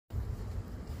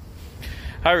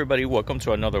Hi everybody, welcome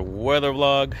to another weather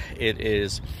vlog. It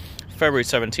is February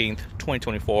 17th,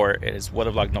 2024. It is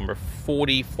weather vlog number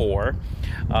 44.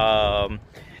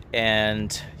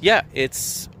 And yeah,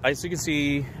 it's, as you can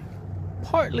see,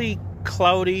 partly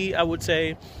cloudy, I would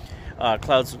say.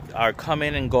 Clouds are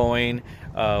coming and going.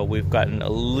 We've gotten a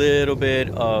little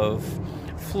bit of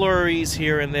flurries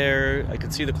here and there. I can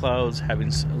see the clouds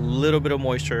having a little bit of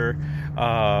moisture,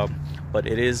 but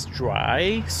it is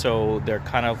dry, so they're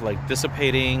kind of like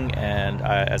dissipating and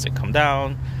as they come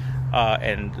down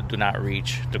and do not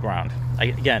reach the ground.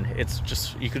 Again, it's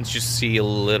just, you can just see a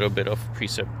little bit of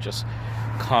precip just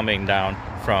coming down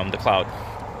from the cloud,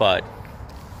 but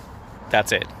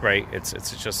that's it, right? It's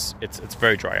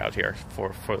very dry out here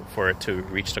for it to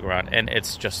reach the ground, and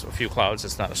it's just a few clouds.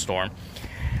 It's not a storm.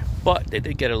 But they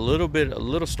did get a little bit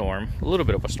of a storm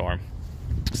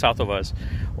south of us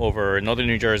over northern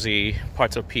New Jersey,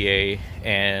 parts of PA,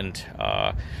 and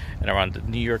around the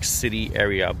New York City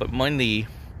area, but mainly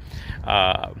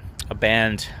a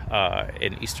band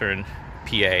in eastern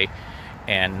PA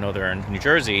and northern New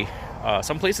Jersey.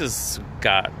 Some places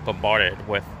got bombarded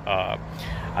with,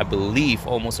 I believe,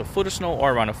 almost a foot of snow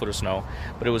or around a foot of snow,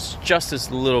 but it was just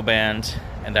this little band,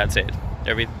 and that's it.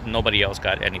 Nobody else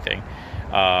got anything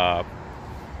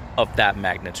of that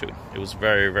magnitude. It was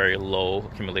very, very low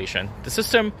accumulation. The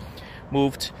system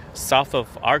moved south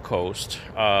of our coast,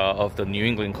 of the New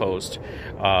England coast,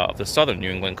 of the southern New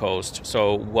England coast.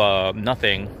 So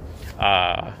nothing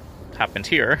happened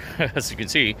here, as you can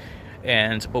see.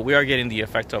 But we are getting the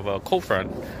effect of a cold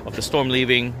front, of the storm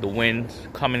leaving, the wind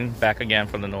coming back again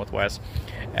from the northwest,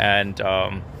 and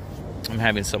I'm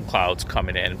having some clouds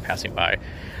coming in, passing by.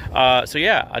 So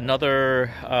yeah,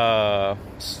 another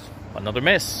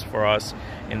miss for us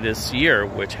in this year,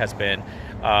 which has been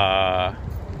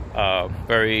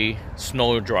very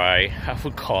snow dry, I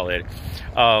would call it.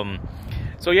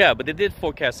 So yeah, but they did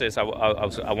forecast this. I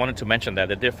wanted to mention that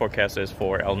they did forecast this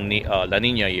for La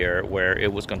Nina year, where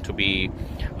it was going to be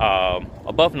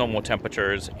above normal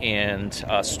temperatures and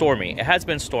stormy. It has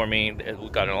been stormy.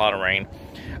 We've gotten a lot of rain.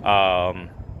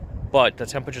 But the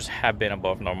temperatures have been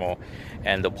above normal,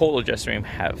 and the polar jet stream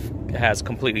has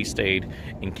completely stayed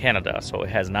in Canada, so it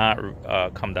has not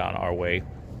come down our way,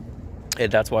 and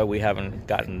that's why we haven't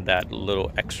gotten that little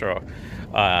extra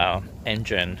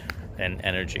engine and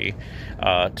energy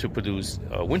to produce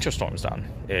winter storms down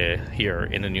here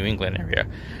in the New England area.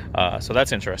 So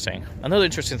that's interesting. Another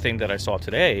interesting thing that I saw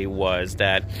today was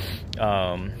that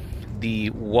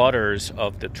the waters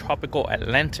of the tropical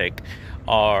Atlantic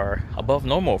are above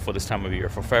normal for this time of year,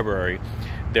 for February.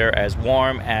 They're as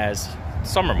warm as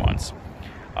summer months,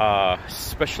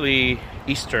 especially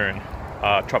eastern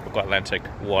tropical Atlantic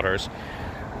waters.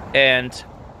 And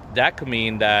that could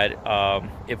mean that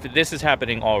if this is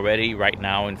happening already right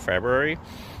now in February,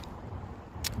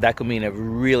 that could mean a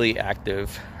really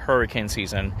active hurricane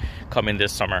season coming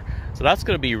this summer. So that's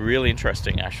going to be really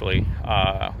interesting, actually.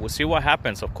 We'll see what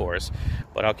happens, of course,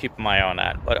 but I'll keep my eye on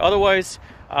that. But otherwise,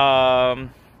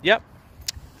 yep,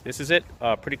 this is it.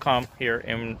 Pretty calm here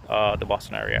in the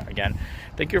Boston area. Again,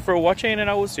 thank you for watching, and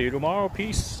I will see you tomorrow.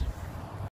 Peace.